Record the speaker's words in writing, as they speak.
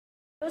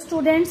Hello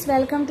students,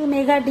 welcome to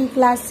mega D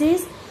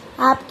classes.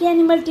 आपके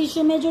animal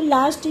tissue में जो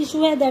लास्ट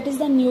टिश्यू है that is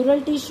the neural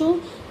tissue,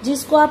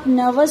 जिसको आप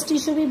नर्वस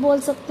टिश्यू भी बोल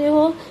सकते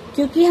हो,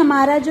 क्योंकि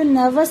हमारा जो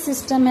नर्वस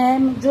सिस्टम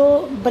है जो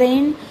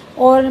ब्रेन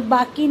और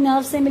बाकी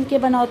नर्व से मिलके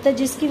बना होता है,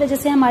 जिसकी वजह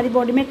से हमारी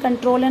बॉडी में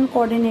कंट्रोल एंड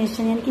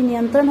कोऑर्डिनेशन यानी कि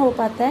नियंत्रण हो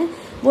पाता है,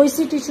 वो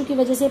इसी टिश्यू की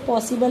वजह से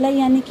पॉसिबल है।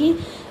 यानी कि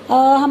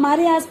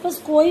हमारे आसपास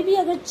कोई भी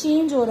अगर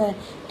चेंज हो रहा है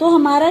तो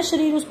हमारा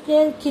शरीर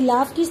उसके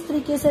खिलाफ किस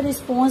तरीके से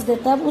रिस्पॉन्स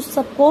देता है, उस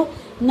सबको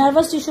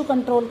नर्वस टिश्यू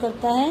कंट्रोल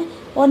करता है।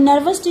 और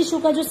नर्वस टिश्यू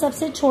का जो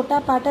सबसे छोटा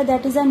पार्ट है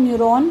दैट इज अ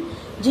न्यूरॉन,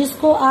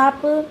 जिसको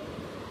आप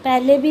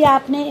पहले भी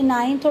आपने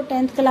 9th और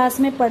 10th क्लास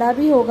में पढ़ा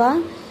भी होगा,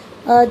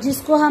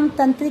 जिसको हम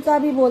तंत्रिका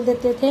भी बोल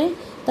देते थे,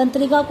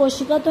 तंत्रिका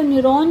कोशिका। तो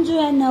न्यूरॉन जो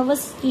है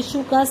नर्वस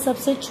टिश्यू का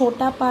सबसे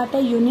छोटा पार्ट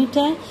है, यूनिट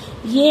है।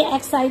 ये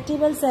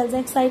एक्साइटेबल सेल्स,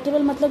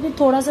 एक्साइटेबल मतलब कि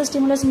थोड़ा सा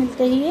स्टिमुलस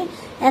मिलते ही ये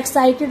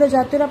एक्साइटेड हो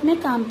जाते हैं और अपने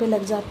काम पे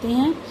लग जाते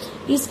हैं।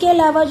 इसके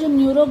अलावा जो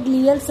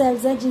न्यूरोग्लियल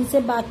सेल्स है जिनसे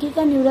बाकी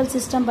का न्यूरल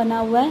सिस्टम बना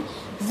हुआ है,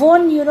 वो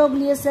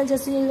न्यूरोग्लियल सेल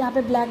जैसे यहाँ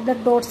पे ब्लैक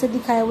ब्लैक डॉट से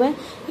दिखाए हुए हैं,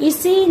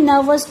 इसी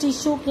नर्वस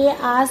टिश्यू के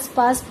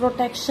आसपास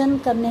प्रोटेक्शन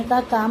करने का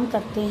काम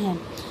करते हैं।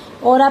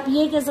 और आप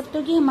ये कह सकते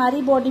हो कि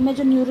हमारी बॉडी में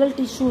जो न्यूरल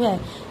टिश्यू है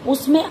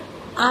उसमें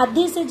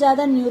आधे से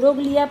ज्यादा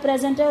न्यूरोग्लिया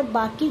प्रेजेंट है और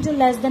बाकी जो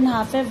लेस देन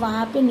हाफ है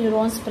वहां पे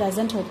न्यूरॉन्स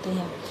प्रेजेंट होते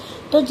हैं।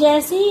 तो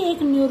जैसे ही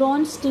एक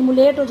न्यूरॉन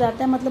स्टिमुलेट हो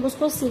जाता है, मतलब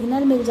उसको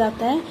सिग्नल मिल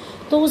जाता है,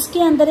 तो उसके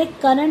अंदर एक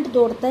करंट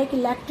दौड़ता है, एक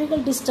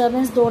इलेक्ट्रिकल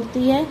डिस्टर्बेंस दौड़ती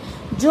है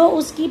जो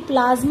उसकी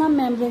प्लाज्मा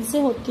मेम्ब्रेन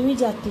से होती हुई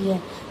जाती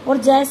है। और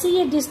जैसे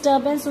ये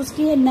डिस्टर्बेंस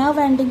उसकी नर्व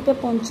एंडिंग पे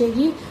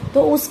पहुंचेगी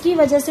तो उसकी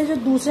वजह से जो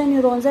दूसरे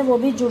न्यूरॉन्स है वो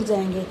भी जुड़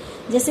जाएंगे।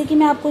 जैसे कि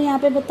मैं आपको यहाँ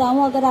पे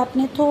बताऊं, अगर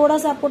आपने थोड़ा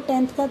सा आपको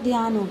 10th का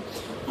ध्यान हो,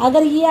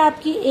 अगर ये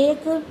आपकी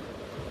एक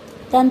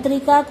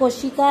तंत्रिका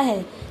कोशिका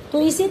है तो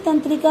इसी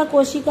तंत्रिका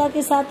कोशिका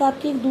के साथ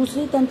आपकी एक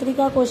दूसरी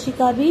तंत्रिका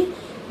कोशिका भी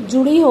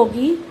जुड़ी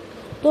होगी।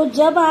 तो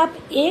जब आप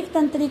एक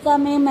तंत्रिका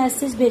में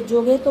मैसेज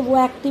भेजोगे तो वो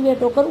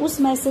एक्टिवेट होकर उस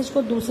मैसेज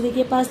को दूसरे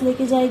के पास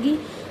लेके जाएगी,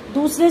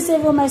 दूसरे से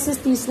वो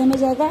मैसेज तीसरे में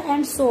जाएगा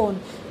एंड सो ऑन।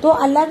 तो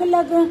अलग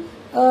अलग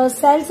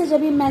सेल से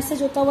जब ये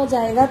मैसेज होता हुआ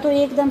जाएगा तो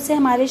एकदम से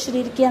हमारे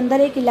शरीर के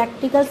अंदर एक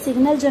इलेक्ट्रिकल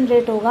सिग्नल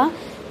जनरेट होगा,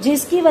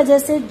 जिसकी वजह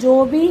से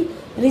जो भी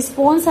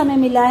रिस्पॉन्स हमें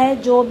मिला है,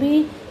 जो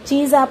भी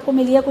चीज आपको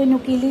मिली है, कोई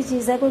नुकीली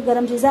चीज है, कोई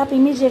गर्म चीज है, आप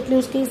इमीडिएटली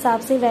उसके हिसाब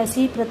से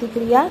वैसी ही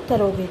प्रतिक्रिया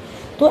करोगे।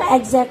 तो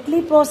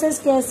एग्जैक्टली प्रोसेस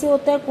कैसे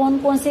होता है, कौन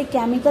कौन से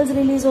केमिकल्स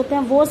रिलीज होते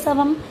हैं, वो सब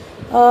हम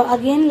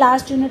अगेन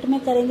लास्ट यूनिट में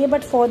करेंगे।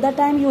 But for the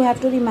time you have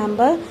to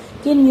remember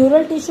कि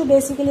न्यूरल टिश्यू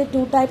बेसिकली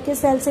 2 टाइप के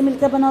सेल से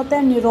मिलकर बना होता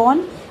है,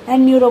 neuron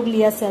and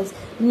neuroglia sales.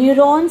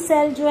 Neuron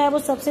cell जो है वो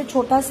सबसे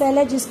छोटा सेल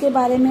है, जिसके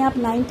बारे में आप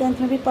 9th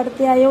 10th में भी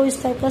पढ़ते आए हो,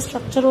 इस टाइप का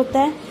स्ट्रक्चर होता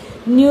है।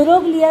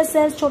 न्यूरोग्लिया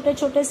सेल्स छोटे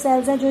छोटे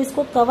सेल्स हैं जो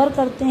इसको कवर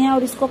करते हैं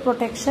और इसको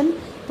प्रोटेक्शन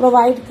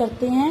प्रोवाइड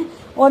करते हैं।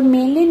 और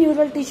मेनली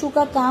न्यूरल टिश्यू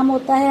का काम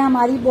होता है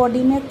हमारी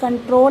बॉडी में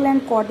कंट्रोल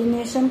एंड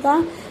कोऑर्डिनेशन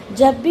का।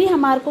 जब भी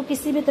हमारे को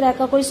किसी भी तरह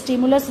का कोई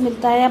स्टिमुलस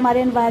मिलता है,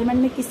 हमारे एनवायरनमेंट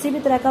में किसी भी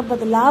तरह का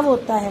बदलाव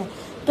होता है,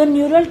 तो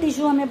न्यूरल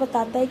टिश्यू हमें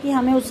बताता है कि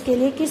हमें उसके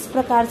लिए किस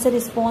प्रकार से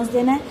रिस्पॉन्स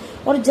देना है,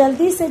 और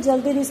जल्दी से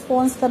जल्दी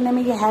रिस्पॉन्स करने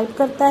में ये हेल्प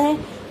करता है।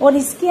 और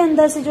इसके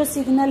अंदर से जो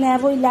सिग्नल है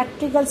वो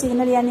इलेक्ट्रिकल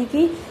सिग्नल यानी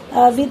कि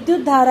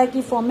विद्युत धारा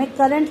की फॉर्म में,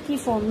 करंट की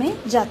फॉर्म में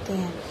जाते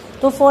हैं।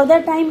 तो फॉर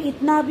द टाइम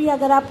इतना भी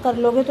अगर आप कर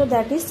लोगे तो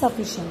दैट इज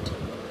सफिशिएंट।